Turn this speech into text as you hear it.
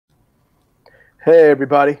Hey,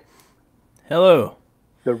 everybody. Hello.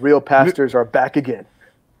 The real Mo- pastors are back again.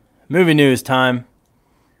 Movie news time.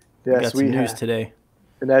 We Yes, got some we news have. today.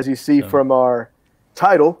 And as you see So, from our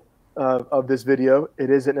title of this video, it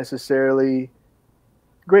isn't necessarily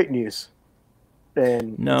great news.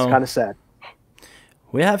 And it's no, kind of sad.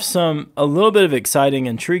 we have a little bit of exciting,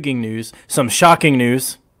 intriguing news, some shocking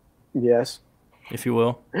news, Yes. if you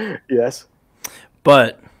will. Yes.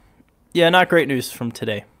 But, yeah, not great news from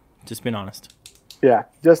today. Just being honest. Yeah.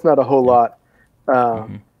 Just not a whole Yeah. lot.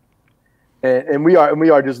 hmm And we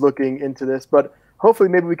are just looking into this. But hopefully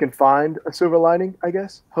maybe we can find a silver lining, I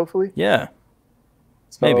guess. Hopefully. Yeah,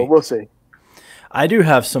 So maybe. we'll see. I do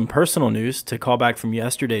have some personal news to call back from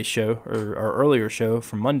yesterday's show, or our earlier show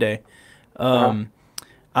from Monday. Uh-huh. Um,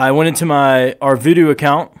 I went into our Voodoo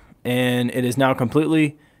account, and it is now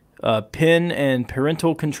completely PIN and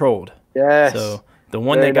parental controlled. Yes. So the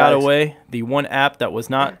one Very that got nice. away, the one app that was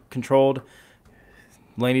not controlled,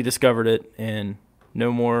 Laney discovered it, and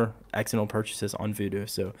no more accidental purchases on Voodoo.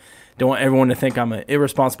 So don't want everyone to think I'm an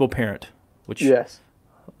irresponsible parent, which Yes.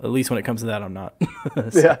 at least when it comes to that, I'm not.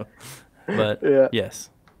 Yeah. But Yeah. yes.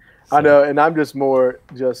 I So, know, and I'm just more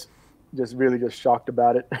just really just shocked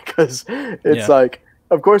about it because it's yeah. like,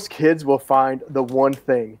 of course, kids will find the one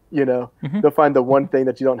thing, hmm they'll find the one thing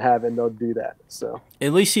that you don't have, and they'll do that. So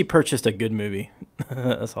At least she purchased a good movie.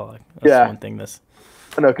 That's all. That's yeah, one thing.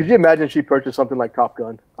 I know. Could you imagine she purchased something like Top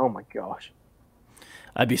Gun? Oh my gosh.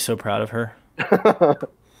 I'd be so proud of her.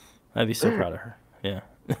 I'd be so proud of her. Yeah.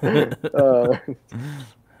 uh,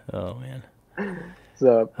 Oh man.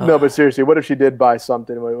 so no, but seriously, what if she did buy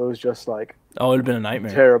something where it was just like Oh, it'd have been a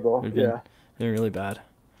nightmare. terrible? It'd have Yeah, been really bad.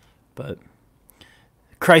 But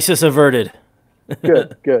crisis averted. good,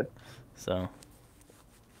 good. So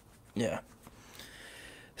yeah.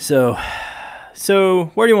 So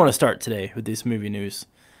where do you want to start today with this movie news?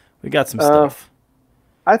 We got some Uh, stuff.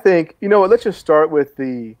 I think you know what. Let's just start with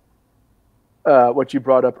the what you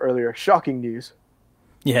brought up earlier. Shocking news.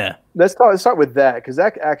 Yeah. Let's start with that because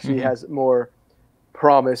that actually hmm has more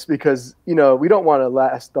promise because we don't want to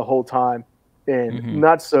last the whole time and hmm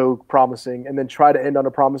not so promising and then try to end on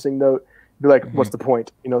a promising note. Be like, hmm what's the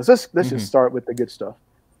point? Let's just hmm start with the good stuff.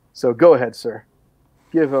 So go ahead, sir.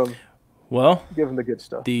 Give him Well, give him the good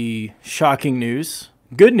stuff. the shocking news,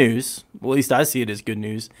 good news, well, at least I see it as good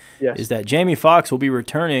news, is Yes. that Jamie Foxx will be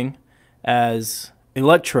returning as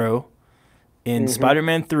Electro in hmm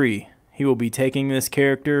Spider-Man 3. He will be taking this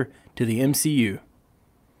character to the MCU.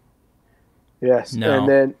 Yes. And Now,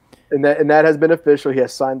 then and that has been official. He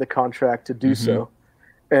has signed the contract to do hmm so.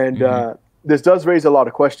 And hmm this does raise a lot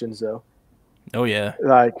of questions though. oh yeah,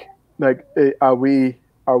 Like are we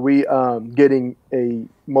getting a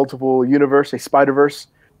multiple universe, a Spider Verse,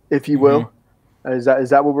 if you hmm will? Is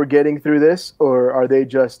that what we're getting through this, or are they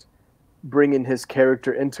just bringing his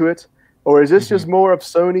character into it, or is this hmm just more of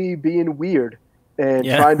Sony being weird and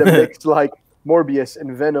yeah, trying to mix like Morbius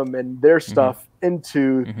and Venom and their hmm stuff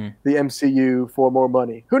into hmm the MCU for more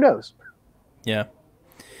money? Who knows? yeah.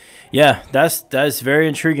 Yeah, that's very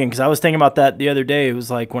intriguing because I was thinking about that the other day. It was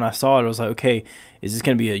like when I saw it, I was like, okay, is this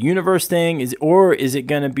going to be a universe thing? Or is it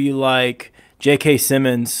going to be like J.K.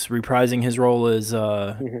 Simmons reprising his role as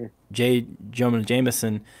hmm J. Jonah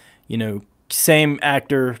Jameson? Same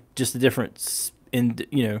actor, just a different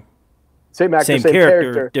Same actor, same same character,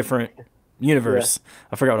 character. different Yeah, universe.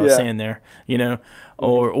 I forgot what I was yeah. saying there.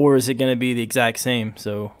 hmm Or is it going to be the exact same?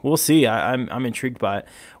 So we'll see. I'm intrigued by it.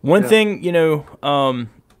 One Yeah. thing,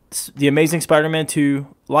 the Amazing Spider-Man 2,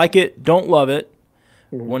 like it, don't love it.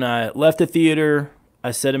 hmm When I left the theater,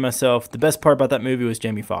 I said to myself, the best part about that movie was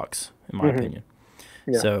Jamie Foxx, in my hmm opinion.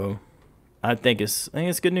 Yeah. So I think it's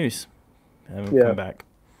good news having him Yeah. come back.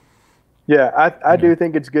 Yeah, I You know. do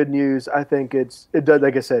think it's good news. I think it does,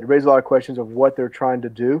 like I said, raise a lot of questions of what they're trying to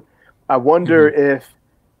do. I wonder Mhm.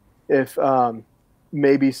 if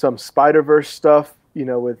maybe some Spider Verse stuff,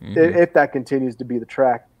 with Mhm. if that continues to be the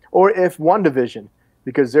track, or if WandaVision,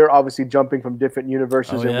 because they're obviously jumping from different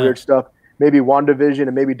universes Oh and yeah. weird stuff. Maybe WandaVision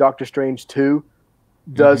and maybe Doctor Strange 2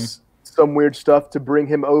 Mhm. does some weird stuff to bring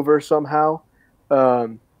him over somehow.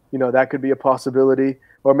 That could be a possibility.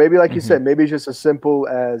 Or maybe, like you Mhm. said, maybe it's just as simple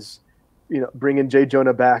as bringing J.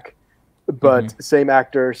 Jonah back, but Mhm. same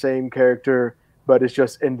actor, same character, but it's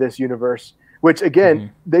just in this universe. Which again,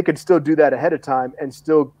 Mhm. they could still do that ahead of time and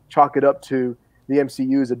still chalk it up to the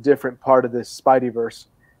MCU is a different part of this Spideyverse,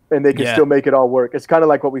 and they can Yeah. still make it all work. It's kind of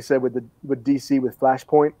like what we said with DC with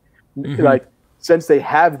Flashpoint. Mhm. Like since they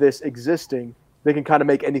have this existing, they can kind of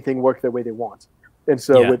make anything work the way they want. And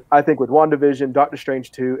so Yeah. I think with WandaVision, Doctor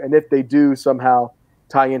Strange 2, and if they do somehow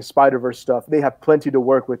tie in Spider-Verse stuff, they have plenty to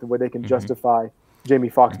work with where they can Mhm. justify Jamie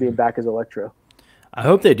Foxx being Mhm. back as Electro. I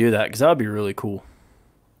hope they do that because that would be really cool.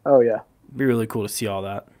 Oh yeah, It'd be really cool to see all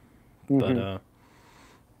that. mm-hmm. But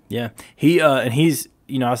yeah, and he's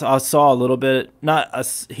I saw a little bit.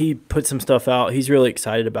 He put some stuff out. He's really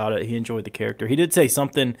excited about it. He enjoyed the character. He did say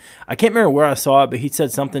something. I can't remember where I saw it, but he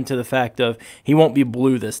said something to the fact of he won't be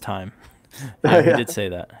blue this time. Yeah, he did say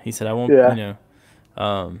that. He said I won't. Yeah.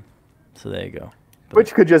 So there you go. But,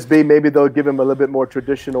 which could just be maybe they'll give him a little bit more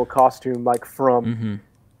traditional costume, like from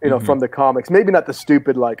from the comics. Maybe not the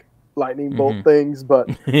stupid like lightning bolt things, but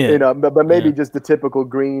but maybe just the typical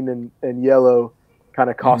green and yellow kind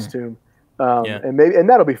of costume. And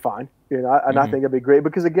that'll be fine. I think it'll be great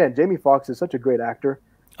because again, Jamie Foxx is such a great actor.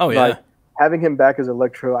 Oh yeah, like, having him back as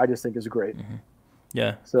Electro, I just think is great.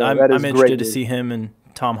 Yeah, so I'm interested to see him and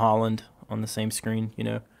Tom Holland on the same screen.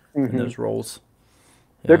 In those roles.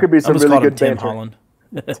 Yeah. There could be some really good Tim banter. Holland.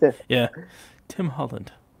 Yeah, Tim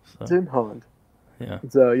Holland. So. Tim Holland. Yeah.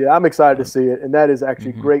 So yeah, I'm excited to see it, and that is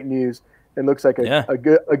actually great news. It looks like a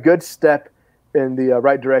good step in the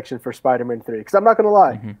right direction for Spider-Man 3. Because I'm not going to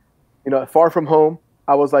lie, Far From Home,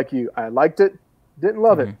 I was like you. I liked it, didn't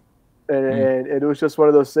love it, and it was just one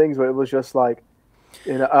of those things where it was just like,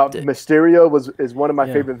 Mysterio is one of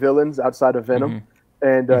my favorite villains outside of Venom,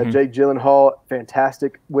 and Jake Gyllenhaal,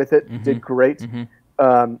 fantastic with it, did great.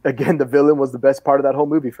 Again, the villain was the best part of that whole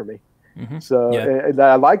movie for me. So and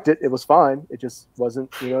I liked it. It was fine. It just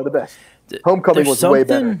wasn't, the best. Homecoming was way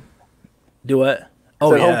better. Do what?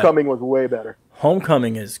 Oh, yeah. Homecoming was way better.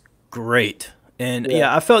 Homecoming is great. And,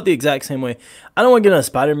 I felt the exact same way. I don't want to get on a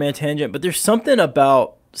Spider-Man tangent, but there's something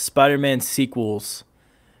about Spider-Man sequels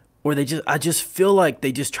where I just feel like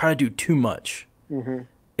they just try to do too much.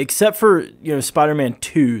 Except for, Spider-Man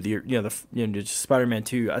 2, just Spider-Man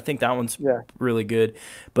 2. I think that one's really good.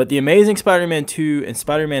 But The Amazing Spider-Man 2 and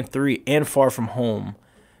Spider-Man 3 and Far From Home,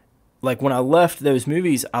 like when I left those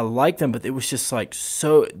movies, I liked them, but it was just like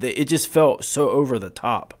it just felt so over the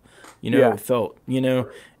top. It felt,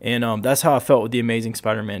 and that's how I felt with The Amazing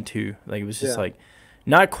Spider-Man 2. Like it was just like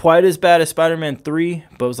not quite as bad as Spider-Man 3,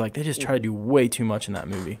 but it was like they just tried to do way too much in that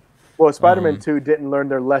movie. Well, Spider-Man 2 didn't learn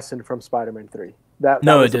their lesson from Spider-Man 3. That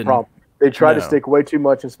was the problem. They tried to stick way too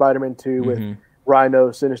much in Spider-Man 2 with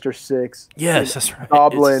Rhino, Sinister Six, that's right.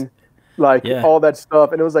 Goblin, all that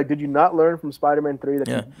stuff. And it was like, did you not learn from Spider-Man 3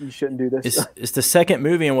 that you shouldn't do this? It's the second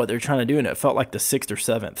movie and what they're trying to do, and it felt like the 6th or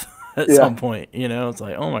 7th at some point. It's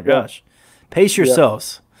like, oh my gosh, pace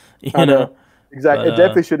yourselves. You know? Exactly. It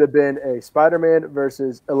definitely should have been a Spider-Man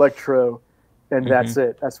versus Electro, and that's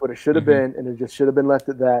it. That's what it should have been, and it just should have been left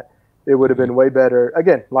at that. It would have been way better.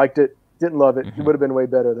 Again, liked it. Didn't love it. It would have been way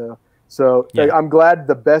better though. So I'm glad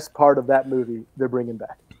the best part of that movie they're bringing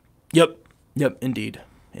back. Yep. Indeed.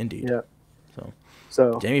 Yeah.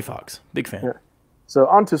 So Jamie Foxx, big fan. Yeah. So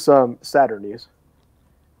on to some sadder news.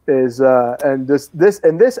 This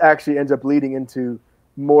actually ends up leading into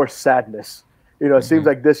more sadness. It seems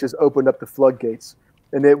like this just opened up the floodgates,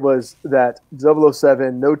 and it was that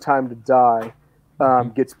 007 No Time to Die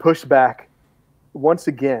gets pushed back once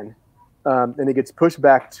again, and it gets pushed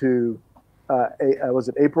back to. Was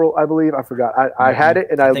it April? I believe I forgot. I had it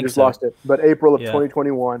and I just lost it. But April of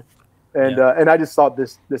 2021, and I just thought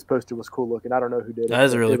this poster was cool looking. I don't know who did it. That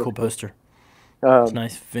is a really cool poster. It's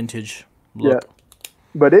nice vintage look. Yeah,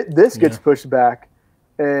 but this gets pushed back,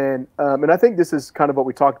 and I think this is kind of what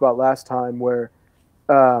we talked about last time, where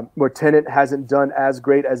Tenet hasn't done as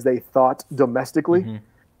great as they thought domestically,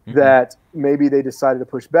 that maybe they decided to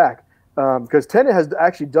push back because Tenet has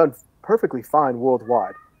actually done perfectly fine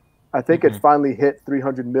worldwide. I think it finally hit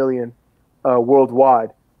 300 million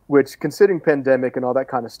worldwide, which, considering pandemic and all that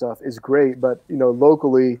kind of stuff, is great. But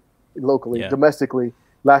locally, domestically,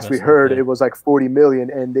 last we heard it was like 40 million,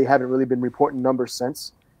 and they haven't really been reporting numbers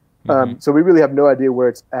since. So we really have no idea where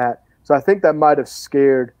it's at. So I think that might have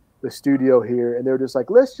scared the studio here, and they were just like,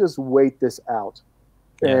 let's just wait this out.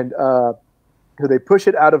 And so they push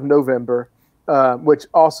it out of November, which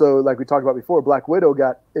also, like we talked about before, Black Widow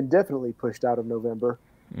got indefinitely pushed out of November.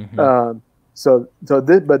 But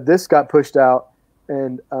this got pushed out,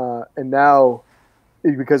 and now,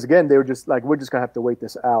 because again they were just like, we're just gonna have to wait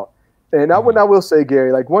this out. And I will say,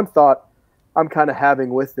 Gary, like one thought I'm kind of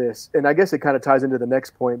having with this, and I guess it kind of ties into the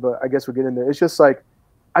next point, but I guess we'll get in there. It's just like,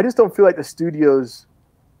 I just don't feel like the studios,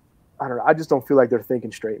 I don't know, I just don't feel like they're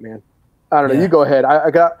thinking straight, man. I don't know. You go ahead.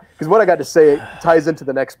 Because what I got to say ties into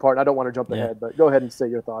the next part. And I don't want to jump ahead, but go ahead and say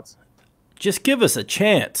your thoughts. Just give us a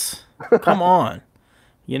chance. Come on.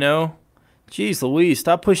 Jeez Louise,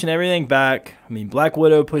 stop pushing everything back. I mean, Black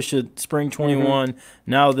Widow pushed to spring 21.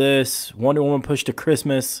 Now this. Wonder Woman pushed to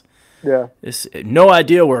Christmas. Yeah. It's no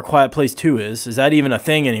idea where Quiet Place 2 is. Is that even a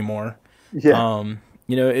thing anymore? Yeah.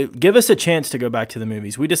 give us a chance to go back to the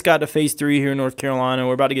movies. We just got to phase 3 here in North Carolina.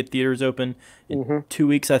 We're about to get theaters open in 2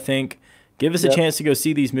 weeks, I think. Give us a chance to go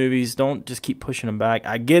see these movies. Don't just keep pushing them back.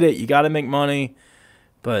 I get it. You got to make money.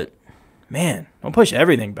 But, man, don't push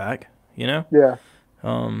everything back, Yeah.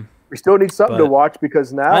 We still need something to watch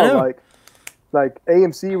because now, like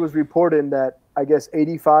AMC was reporting that I guess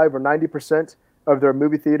 85 or 90% of their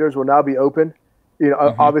movie theaters will now be open.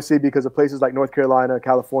 Obviously because of places like North Carolina,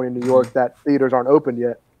 California, New York, that theaters aren't open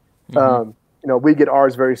yet. We get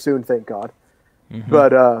ours very soon, thank God.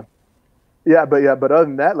 But but other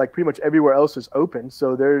than that, like pretty much everywhere else is open.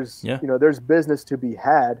 So there's there's business to be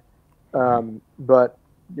had. But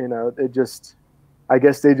it just, I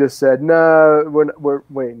guess they just said no, we're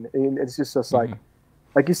waiting. And it's just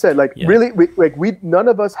like you said, really, we none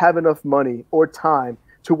of us have enough money or time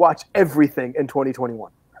to watch everything in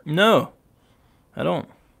 2021. No. I don't.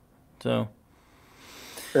 So,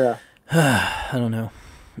 yeah, I don't know.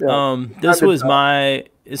 Yeah. This was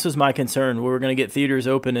my concern. We were going to get theaters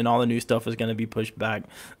open and all the new stuff was going to be pushed back.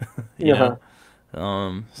 you know.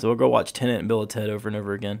 So we'll go watch Tenet and Bill and Ted over and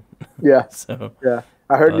over again. Yeah. So yeah,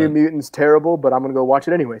 I heard New Mutants terrible, but I'm going to go watch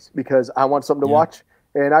it anyways because I want something to watch,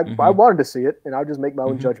 and I wanted to see it, and I'll just make my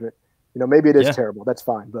own judgment. Maybe it is terrible. That's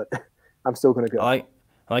fine, but I'm still going to go. I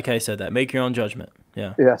like how I said that. Make your own judgment.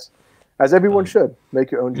 Yeah. Yes. As everyone should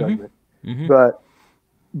make your own judgment,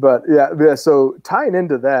 but yeah. So tying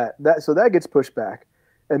into that gets pushed back,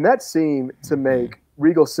 and that seemed to make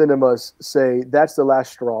Regal Cinemas say that's the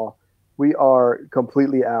last straw. We are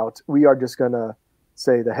completely out. We are just gonna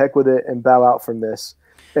say the heck with it and bow out from this.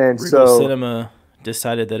 And Regal Cinema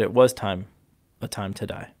decided that it was a time to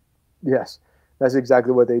die. Yes, that's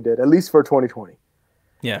exactly what they did, at least for 2020.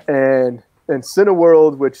 Yeah, and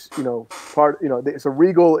Cineworld, which so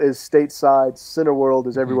Regal is stateside, Cineworld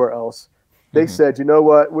is everywhere else. They said, you know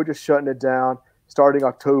what, we're just shutting it down starting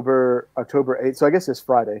October 8th. So I guess it's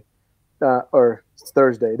Friday or it's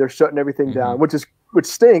Thursday. They're shutting everything down, which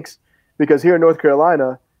stinks because here in North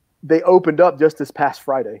Carolina, they opened up just this past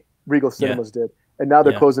Friday. Regal Cinemas did, and now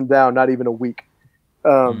they're closing down not even a week.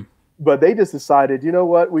 But they just decided, you know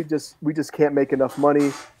what, we just can't make enough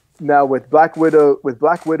money now with Black Widow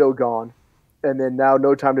gone. And then now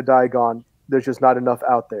No Time to Die gone, there's just not enough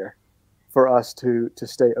out there for us to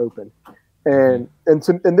stay open. And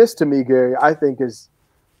this to me, Gary, I think is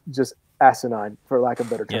just asinine for lack of a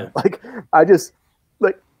better term. Yeah.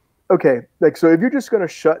 So if you're just going to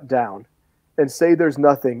shut down and say there's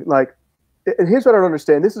nothing, and here's what I don't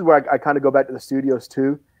understand. This is where I kind of go back to the studios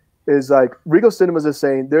too, is like Regal Cinemas is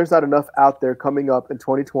saying there's not enough out there coming up in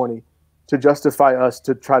 2020 to justify us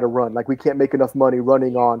to try to run. Like we can't make enough money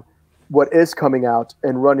running on what is coming out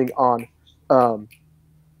and running on, what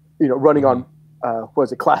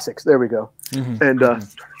is it? Classics. There we go. And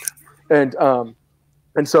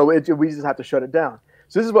so we just have to shut it down.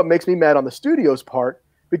 So this is what makes me mad on the studio's part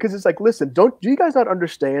because it's like, listen, do you guys not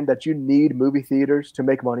understand that you need movie theaters to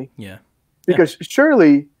make money? Yeah. Because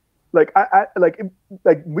surely, like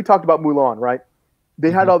we talked about Mulan, right?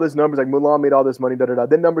 They had all those numbers, like Mulan made all this money,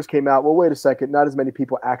 Then numbers came out. Well, wait a second, not as many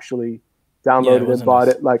people actually downloaded and bought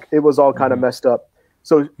it. Like it was all kind of messed up.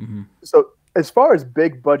 So as far as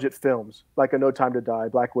big budget films like A No Time to Die,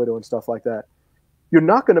 Black Widow and stuff like that, you're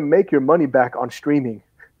not going to make your money back on streaming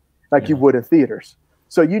like you would in theaters.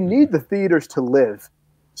 So you need the theaters to live.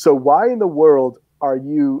 So why in the world are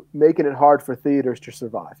you making it hard for theaters to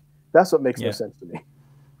survive? That's what makes no sense to me.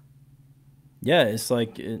 Yeah, it's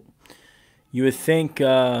like you would think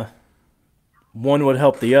one would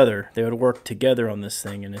help the other. They would work together on this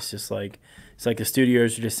thing, and it's like the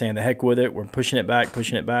studios are just saying the heck with it. We're pushing it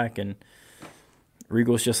back, and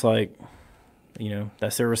Regal's just like,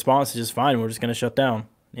 that's their response. It's just fine. We're just gonna shut down,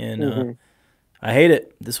 and I hate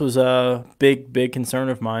it. This was a big concern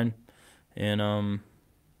of mine, and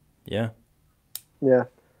yeah.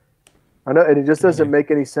 I know, and it just doesn't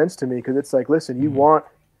make any sense to me because it's like, listen, you want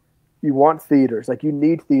theaters. Like you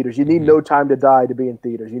need theaters. You need No Time to Die to be in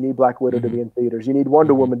theaters. You need Black Widow to be in theaters. You need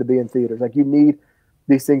Wonder Woman to be in theaters. Like you need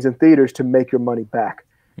these things in theaters to make your money back.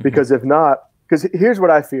 Because if not, because here's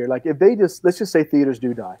what I fear. Like if they let's just say theaters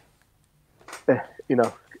do die.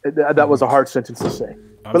 That was a hard sentence to say.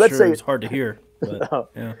 But let's say it's hard to hear. But,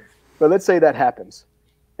 but let's say that happens.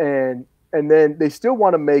 And then they still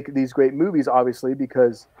want to make these great movies, obviously,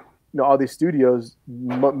 because all these studios,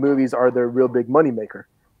 movies are their real big money maker.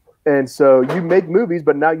 And so you make movies,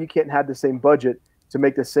 but now you can't have the same budget to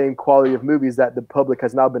make the same quality of movies that the public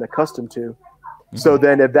has now been accustomed to. So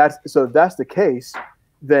then if that's the case,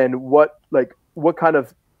 then what kind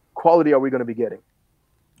of quality are we going to be getting?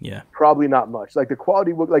 Yeah. Probably not much. Like the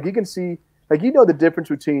quality, like you can see, like, you know, the difference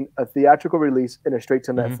between a theatrical release and a straight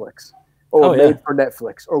to Netflix or made for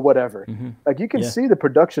Netflix or whatever. Like, you can see the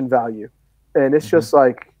production value, and it's just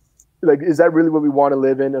like, is that really what we want to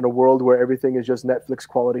live in a world where everything is just Netflix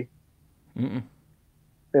quality? And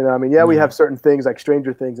I mean, we have certain things like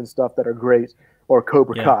Stranger Things and stuff that are great, or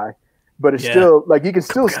Cobra Kai, but it's still like, you can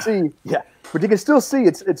still see, but you can still see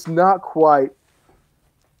it's not quite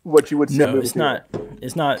what you would see. No, it's not.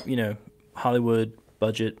 It's not, you know, Hollywood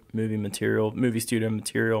budget movie studio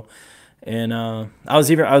material. And I was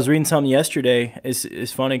reading something yesterday.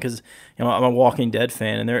 It's funny because, you know, I'm a Walking Dead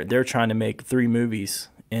fan, and they're trying to make 3 movies,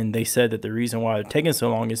 and they said that the reason why they're taking so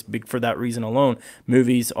long is for that reason alone.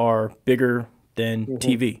 Movies are bigger than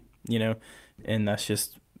TV, you know, and that's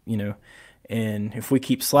just, you know, and if we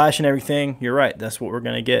keep slashing everything, you're right, that's what we're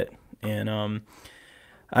gonna get. And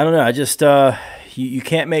I don't know, I just you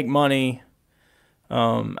can't make money.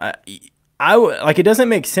 I would, like, it doesn't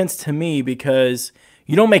make sense to me because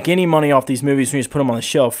you don't make any money off these movies when you just put them on the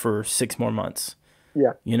shelf for 6 more months.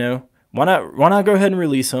 Yeah. You know, why not go ahead and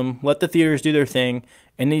release them? Let the theaters do their thing,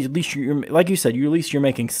 and at least you're, like you said, at least you're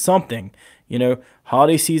making something. You know,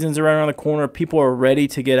 holiday season's right around the corner. People are ready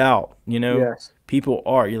to get out. You know, people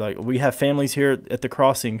are. You're like, we have families here at the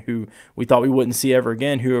Crossing who we thought we wouldn't see ever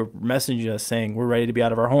again, who are messaging us saying we're ready to be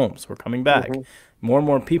out of our homes. We're coming back. More and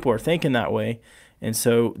more people are thinking that way. And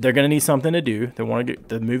so they're going to need something to do. They want to get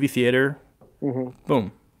the movie theater,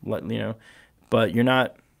 boom, you know. But you're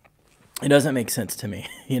not, it doesn't make sense to me.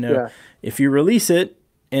 You know, if you release it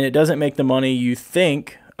and it doesn't make the money you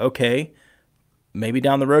think, okay, maybe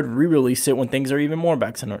down the road re-release it when things are even more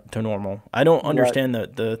back to normal. I don't understand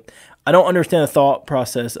I don't understand the thought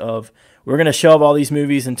process of we're going to shelve all these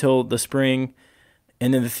movies until the spring,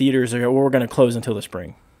 and then the theaters are, we're going to close until the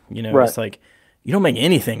spring. You know, it's like, you don't make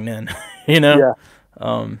anything then, you know?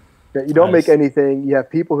 You don't make anything. You have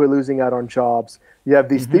people who are losing out on jobs. You have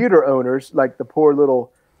these theater owners, like the poor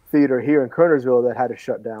little theater here in Kernersville that had to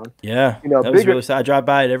shut down. Yeah, you know, that was really sad. I drive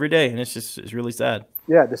by it every day, and it's really sad.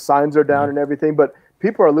 Yeah, the signs are down and everything, but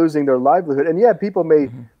people are losing their livelihood. And people may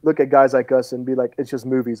look at guys like us and be like, it's just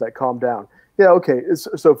movies, like, calm down. Yeah, okay.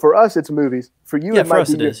 So for us, it's movies. For you, it might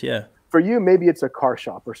be, for you, maybe it's a car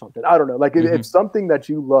shop or something. I don't know. Like, if something that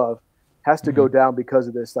you love has to go down because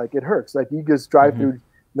of this, like, it hurts. Like, you just drive through, you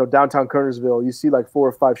know, downtown Kernersville, you see like 4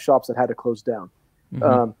 or 5 shops that had to close down.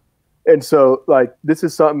 And so, like, this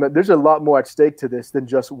is something that there's a lot more at stake to this than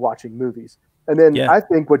just watching movies. And then I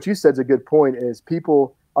think what you said is a good point, is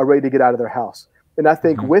people are ready to get out of their house. And I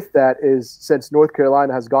think with that is, since North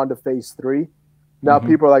Carolina has gone to phase 3, now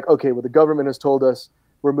people are like, okay, well, the government has told us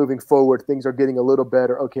we're moving forward. Things are getting a little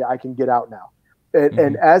better. Okay, I can get out now.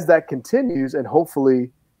 And as that continues, and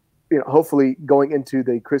hopefully going into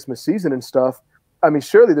the Christmas season and stuff, I mean,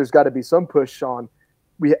 surely there's got to be some push on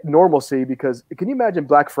normalcy, because can you imagine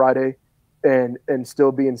Black Friday and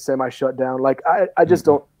still being semi-shut down? Like, I just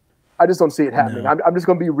don't see it happening. No. I'm just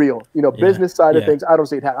going to be real. You know, business side of things, I don't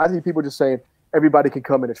see it happening. I see people just saying everybody can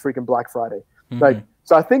come and it's freaking Black Friday. Like,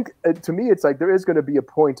 so I think, to me, it's like there is going to be a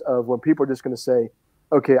point of when people are just going to say,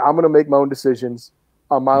 okay, I'm going to make my own decisions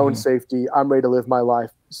on my own safety. I'm ready to live my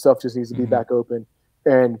life. Stuff just needs to be back open.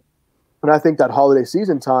 And I think that holiday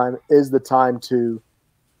season time is the time to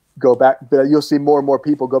go back. But you'll see more and more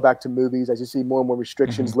people go back to movies as you see more and more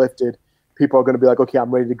restrictions lifted. People are going to be like, okay,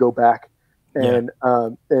 I'm ready to go back. And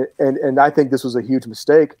and I think this was a huge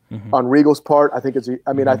mistake on Regal's part. I think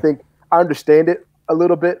I think I understand it a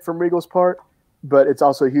little bit from Regal's part, but it's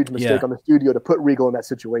also a huge mistake on the studio to put Regal in that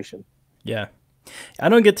situation. Yeah. I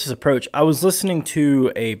don't get this approach. I was listening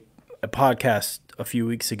to a podcast a few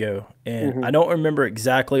weeks ago, and I don't remember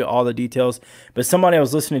exactly all the details, but somebody I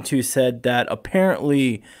was listening to said that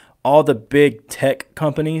apparently all the big tech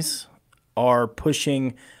companies are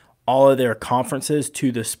pushing all of their conferences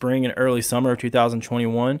to the spring and early summer of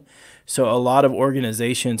 2021. So a lot of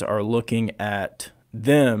organizations are looking at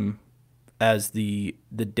them as the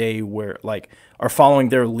day where, like, are following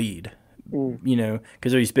their lead. You know,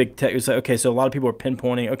 because these big tech, it's like, okay, so a lot of people are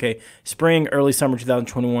pinpointing, okay, spring, early summer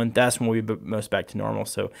 2021, that's when we'll be most back to normal.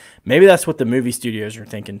 So maybe that's what the movie studios are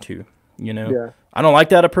thinking too, you know. I don't like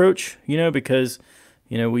that approach, you know, because,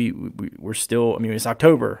 you know, we're still, I mean, it's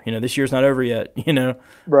October, you know, this year's not over yet, you know.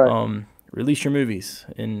 Release your movies.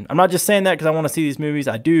 And I'm not just saying that because I want to see these movies.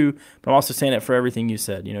 I do, but I'm also saying it for everything you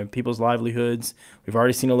said, you know, people's livelihoods. We've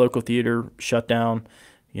already seen a local theater shut down.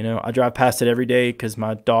 You know, I drive past it every day because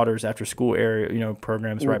my daughter's after school area, you know,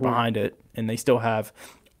 program is right behind it, and they still have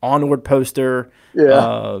Onward poster,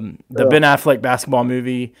 the Ben Affleck basketball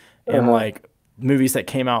movie, and like movies that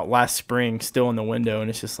came out last spring still in the window, and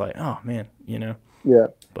it's just like, oh man, you know. Yeah,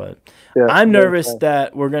 But Yeah, I'm nervous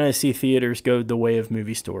that we're gonna see theaters go the way of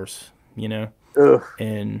movie stores. You know,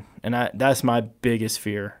 and that's my biggest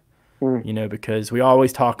fear. You know, because we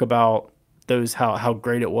always talk about those how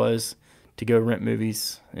great it was to go rent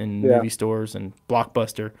movies in movie stores and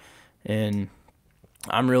Blockbuster, and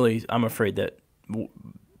I'm afraid that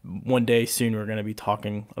one day soon we're going to be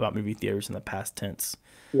talking about movie theaters in the past tense.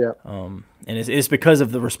 Yeah. And it's because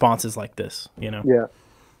of the responses like this, you know. Yeah.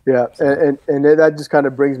 Yeah. And that just kind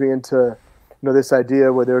of brings me into this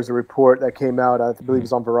idea where there was a report that came out, I believe it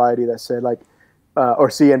was on Variety, that said or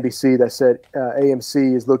CNBC, that said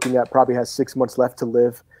AMC is looking at probably has 6 months left to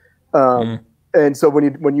live. And so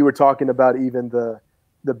when you were talking about even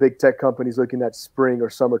the big tech companies looking at spring or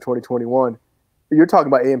summer 2021, you're talking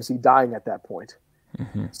about AMC dying at that point.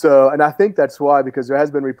 So, and I think that's why, because there has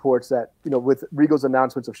been reports that, with Regal's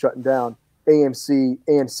announcements of shutting down, AMC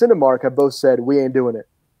and Cinemark have both said, we ain't doing it.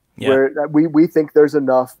 Yeah. Where we think there's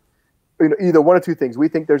enough, either one of two things. We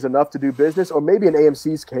think there's enough to do business, or maybe in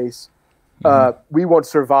AMC's case, we won't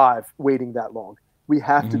survive waiting that long. We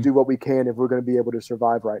have to do what we can if we're going to be able to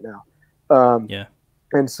survive right now.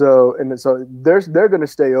 And so they're going to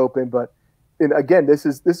stay open, but again, this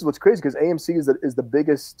is what's crazy, because AMC is the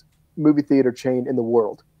biggest movie theater chain in the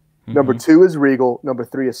world. Number 2 is Regal. Number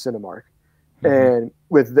 3 is Cinemark. And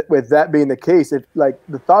with that being the case, if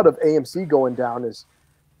the thought of AMC going down is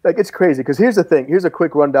it's crazy, because here's the thing. Here's a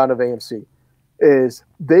quick rundown of AMC. Is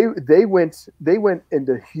they went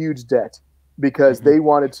into huge debt because they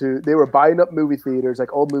were buying up movie theaters,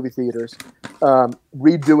 like old movie theaters,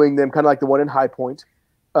 redoing them, kind of like the one in High Point,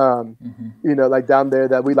 like down there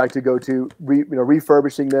that we like to go to,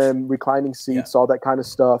 refurbishing them, reclining seats, all that kind of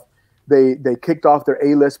stuff. They kicked off their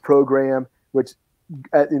A-list program, which,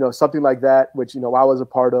 something like that, which, I was a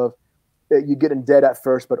part of. You get in debt at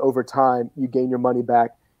first, but over time you gain your money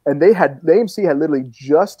back. And the AMC had literally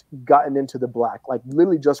just gotten into the black,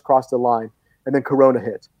 literally just crossed the line, and then Corona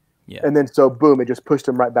hit. Yeah. And then so boom, it just pushed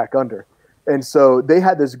them right back under. And so they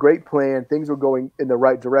had this great plan, things were going in the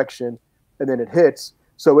right direction, and then it hits.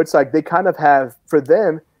 So it's like they kind of have, for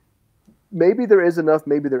them, maybe there is enough,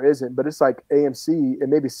 maybe there isn't, but it's like AMC and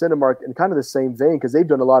maybe Cinemark in kind of the same vein, because they've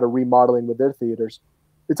done a lot of remodeling with their theaters.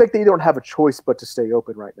 It's like they don't have a choice but to stay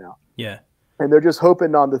open right now. Yeah. And they're just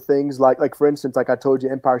hoping on the things like for instance, like I told you,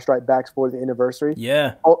 Empire Strikes Back's 40th anniversary.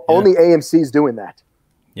 Yeah. Only AMC's doing that.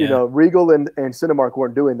 Yeah. Regal and Cinemark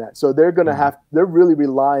weren't doing that. So they're going to they're really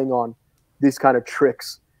relying on these kind of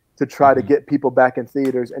tricks to try to get people back in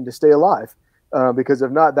theaters and to stay alive. Because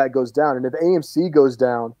if not, that goes down. And if AMC goes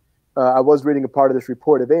down, I was reading a part of this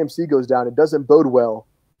report. If AMC goes down, it doesn't bode well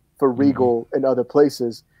for Regal and other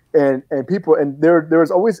places. And people, and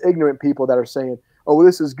there's always ignorant people that are saying, oh, well,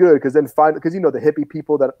 this is good, because then because the hippie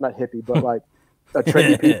people that, not hippie, but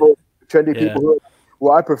trendy people who are,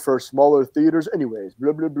 well, I prefer smaller theaters anyways,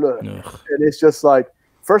 blah, blah, blah. Ugh. And it's just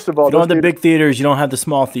first of all, you don't have the big theaters, you don't have the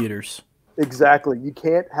small theaters. Exactly. You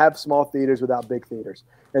can't have small theaters without big theaters.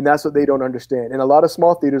 And that's what they don't understand. And a lot of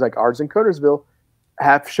small theaters like ours in Kernersville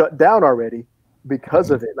have shut down already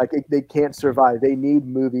because of it. They can't survive. They need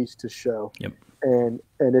movies to show. Yep. And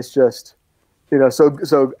it's just,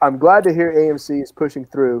 so I'm glad to hear AMC is pushing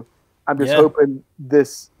through. I'm just hoping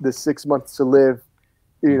this 6 months to live,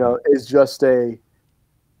 is just a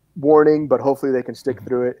warning, but hopefully they can stick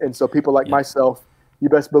through it. And so people like myself, you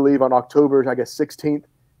best believe on October, I guess 16th,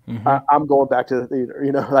 I'm going back to the theater.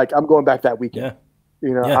 I'm going back that weekend.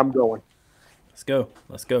 Yeah. I'm going. Let's go.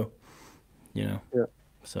 Yeah.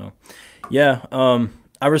 So,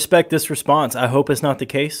 I respect this response. I hope it's not the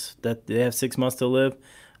case that they have 6 months to live.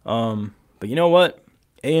 But you know what?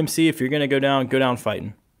 AMC, if you're going to go down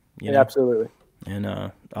fighting. Absolutely. And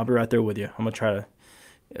I'll be right there with you. I'm going to try to,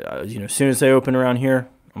 as soon as they open around here,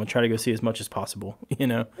 I'm going to try to go see as much as possible,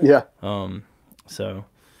 Yeah. So.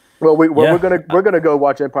 Well, we're gonna go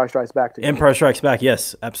watch Empire Strikes Back together. Empire Strikes Back,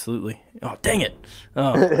 yes, absolutely. Oh, dang it!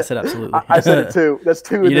 Oh, I said absolutely. I said it too. That's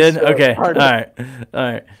two. You did? Okay. All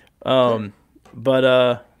right.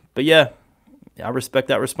 But yeah, I respect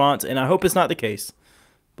that response, and I hope it's not the case.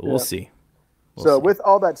 But we'll see. So with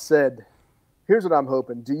all that said, here's what I'm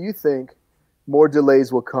hoping. Do you think more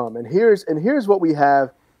delays will come? And here's what we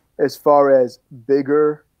have as far as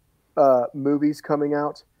bigger movies coming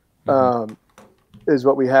out. Is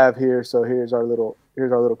what we have here. So here's our little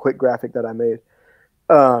quick graphic that I made.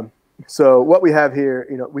 So what we have here,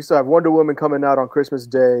 we still have Wonder Woman coming out on Christmas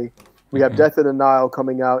Day. We have Death in the Nile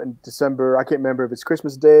coming out in December. I can't remember if it's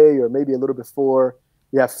Christmas Day or maybe a little before.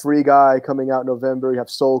 You have Free Guy coming out in November. You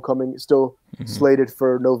have Soul coming, still slated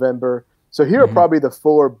for November. So here are probably the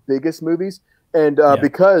 4 biggest movies. And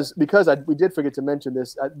because we did forget to mention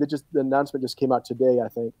this, the announcement just came out today, I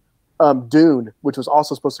think. Dune, which was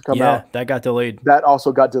also supposed to come out, that got delayed. That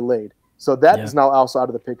also got delayed. So that is now also out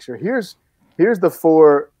of the picture. Here's the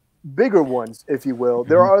 4 bigger ones, if you will.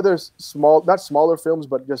 There are other not smaller films,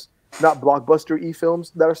 but just not blockbuster-y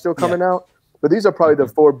films that are still coming out. But these are probably the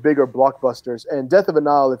 4 bigger blockbusters. And Death of a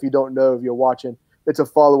Nile, if you don't know, if you're watching, it's a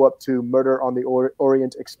follow-up to Murder on the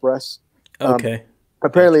Orient Express. Okay.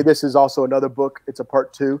 Apparently, this is also another book. It's a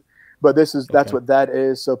part 2, but that's what that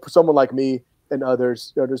is. So for someone like me and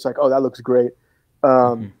others, they're just like, oh, that looks great.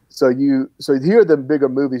 So here are the bigger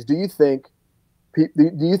movies. Do you think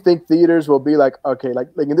theaters will be like, okay, like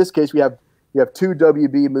in this case, we have 2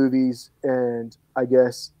 WB movies and I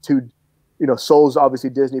guess 2, Soul's obviously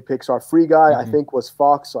Disney, Pixar. Free Guy, I think, was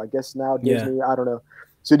Fox. So I guess now Disney. I don't know.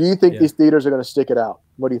 So do you think these theaters are going to stick it out?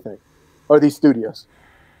 What do you think? Or these studios?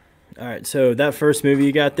 All right, so that first movie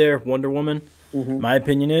you got there, Wonder Woman, my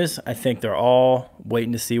opinion is I think they're all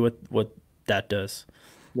waiting to see what that does.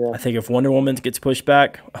 Yeah. I think if Wonder Woman gets pushed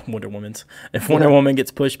back, if Wonder Woman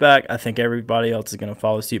gets pushed back, I think everybody else is going to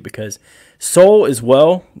follow suit because Soul as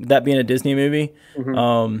well, that being a Disney movie,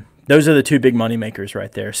 those are the 2 big money makers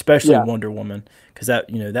right there, especially Wonder Woman because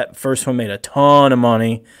that first one made a ton of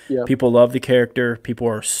money. Yeah. People love the character. People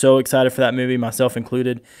are so excited for that movie, myself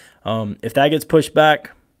included. If that gets pushed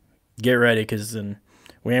back, get ready because then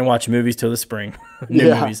we ain't watching movies till the spring. New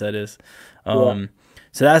movies, that is. So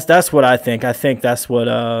that's what I think. I think that's what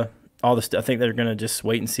I think they're gonna just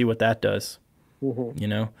wait and see what that does.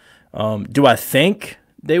 Do I think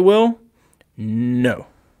they will? No.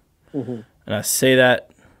 And I say that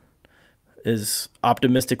as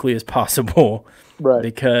optimistically as possible, right?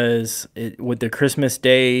 Because with the Christmas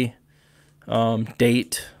Day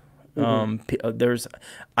date. There's,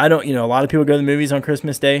 a lot of people go to the movies on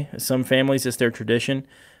Christmas Day. Some families, it's their tradition.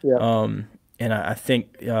 Yeah. And I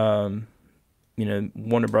think, Warner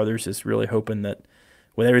Brothers is really hoping that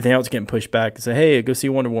with everything else getting pushed back, to say, hey, go see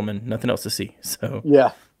Wonder Woman. Nothing else to see. So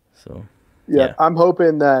yeah. I'm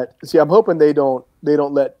hoping they don't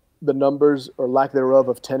let the numbers or lack thereof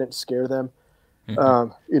of Tenet scare them.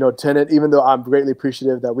 Tenet, even though I'm greatly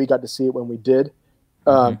appreciative that we got to see it when we did.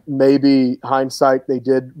 Maybe hindsight, they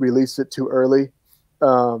did release it too early.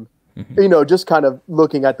 Just kind of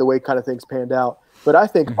looking at the way kind of things panned out. But I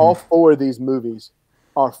think all 4 of these movies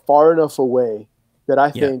are far enough away that I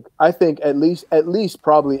think at least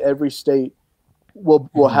probably every state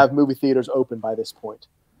will have movie theaters open by this point.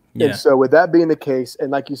 Yeah. And so with that being the case,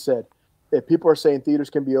 and like you said, if people are saying theaters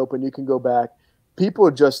can be open, you can go back. People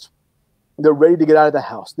are they're ready to get out of the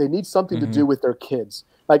house. They need something to do with their kids.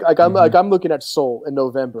 Like I'm looking at Soul in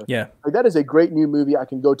November. Yeah. Like that is a great new movie I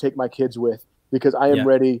can go take my kids with because I am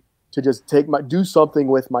ready to just do something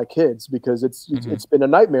with my kids because it's been a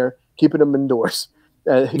nightmare keeping them indoors.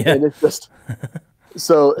 And it's just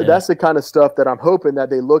that's the kind of stuff that I'm hoping that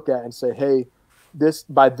they look at and say, hey,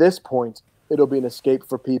 by this point it'll be an escape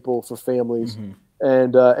for people, for families.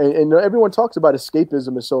 And everyone talks about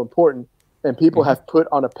escapism is so important and people have put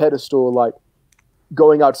on a pedestal like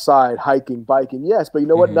going outside, hiking, biking. Yes, but you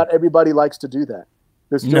know what? Not everybody likes to do that.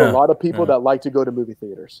 There's still a lot of people that like to go to movie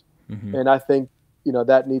theaters. And I think,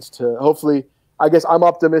 that needs to hopefully, I guess I'm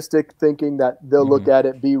optimistic thinking that they'll look at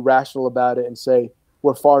it, be rational about it and say,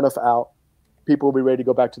 we're far enough out. People will be ready to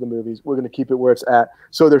go back to the movies. We're going to keep it where it's at.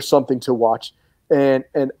 So there's something to watch. And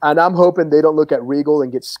I'm hoping they don't look at Regal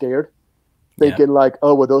and get scared thinking like,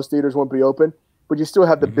 oh, well, those theaters won't be open. But you still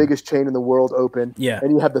have the biggest chain in the world open. Yeah.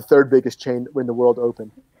 And you have the 3rd biggest chain in the world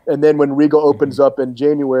open. And then when Regal opens up in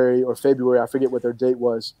January or February, I forget what their date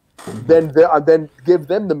was, then give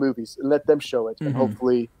them the movies and let them show it. And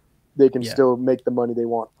hopefully they can still make the money they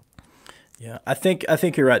want. Yeah, I think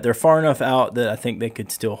you're right. They're far enough out that I think they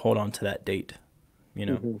could still hold on to that date,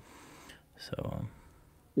 So,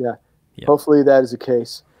 hopefully that is the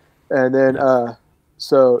case. And then,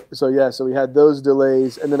 so we had those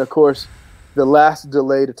delays. And then, of course, the last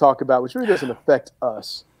delay to talk about, which really doesn't affect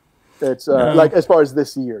us. It's like as far as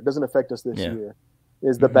this year, it doesn't affect us this year,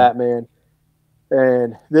 is the Batman.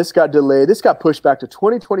 And this got delayed. This got pushed back to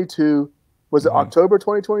 2022. Was it October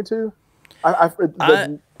 2022? I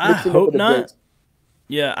hope not. Dates.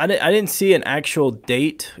 Yeah, I didn't see an actual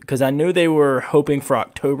date because I knew they were hoping for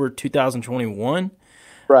October 2021.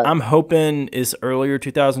 Right. I'm hoping it's earlier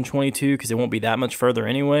 2022 because it won't be that much further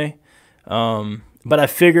anyway. But I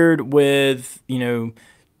figured with,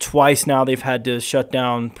 twice now they've had to shut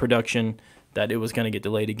down production that it was going to get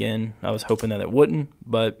delayed again. I was hoping that it wouldn't,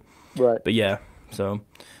 but yeah. So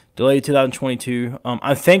delayed 2022.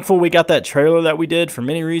 I'm thankful we got that trailer that we did for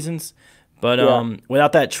many reasons. But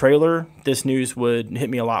without that trailer, this news would hit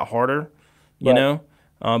me a lot harder you know.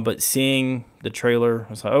 But seeing the trailer, I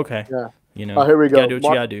was like, okay, you know, here we go. Gotta do what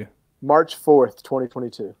you gotta do. March 4th,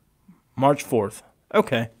 2022. March 4th.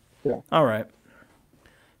 Okay. Yeah. All right.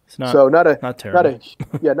 It's not not terrible.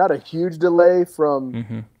 Not a huge delay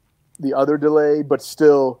from the other delay, but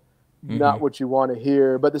still not what you want to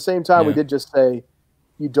hear. But at the same time, we did just say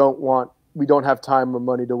we don't have time or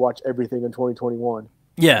money to watch everything in 2021.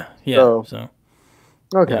 Yeah. So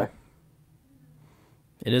okay. Yeah.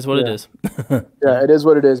 It is what it is. It is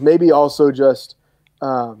what it is. Maybe also just,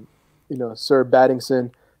 Sir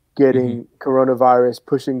Battingson getting coronavirus,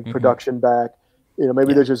 pushing production back.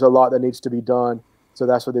 Maybe there's just a lot that needs to be done. So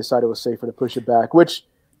that's what they decided it was safer to push it back, which,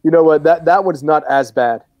 you know what, that one's not as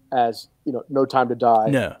bad as, No Time to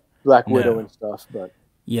Die, Black Widow and stuff. But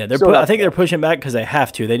yeah, I think they're pushing back because they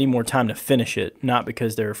have to. They need more time to finish it, not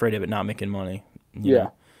because they're afraid of it not making money. You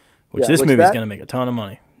know? Which this movie's going to make a ton of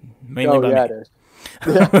money. Mainly by me. It is.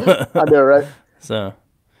 Yeah, I know, right? So,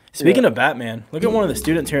 speaking of Batman, look at one of the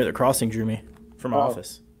students here at the crossing drew me from my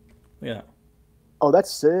office. Yeah. Oh,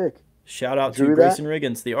 that's sick. Shout out to Grayson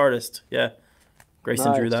Riggins, the artist. Yeah.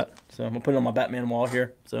 Grayson drew that. So, I'm going to put it on my Batman wall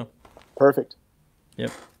here. So. Perfect.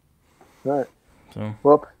 Yep. All right. So.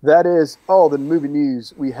 Well, that is all the movie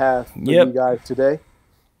news we have for you guys today.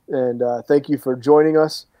 And thank you for joining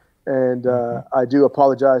us. And I do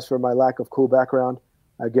apologize for my lack of cool background.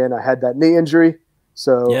 Again, I had that knee injury,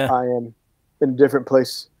 so I am in a different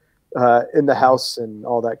place in the house and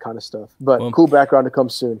all that kind of stuff. But cool background to come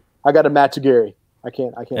soon. I got a match to Gary. I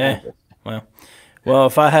can't have it. Well,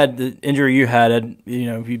 if I had the injury you had,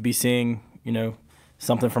 you'd be seeing,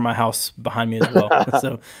 something from my house behind me as well.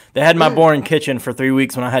 So they had my boring kitchen for 3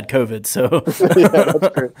 weeks when I had COVID. So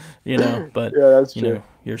that's true. But that's true.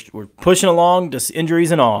 We're pushing along, just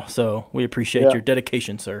injuries and all. So we appreciate your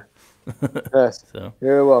dedication, sir. Yes. So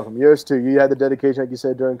you're welcome. Yours too. You had the dedication, like you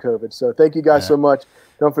said, during COVID. So thank you guys so much.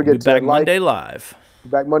 Don't forget to back Monday live.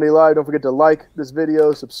 Back Monday live. Don't forget to like this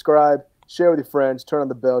video, subscribe, share with your friends, turn on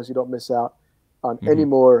the bell so you don't miss out on any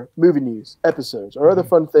more movie news, episodes, or other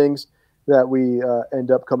fun things that we end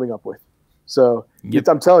up coming up with. So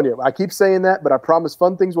I'm telling you, I keep saying that, but I promise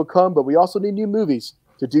fun things will come. But we also need new movies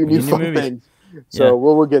to do new fun things. So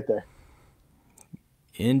we'll get there.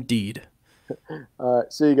 Indeed. All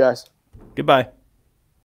right. See you guys. Goodbye.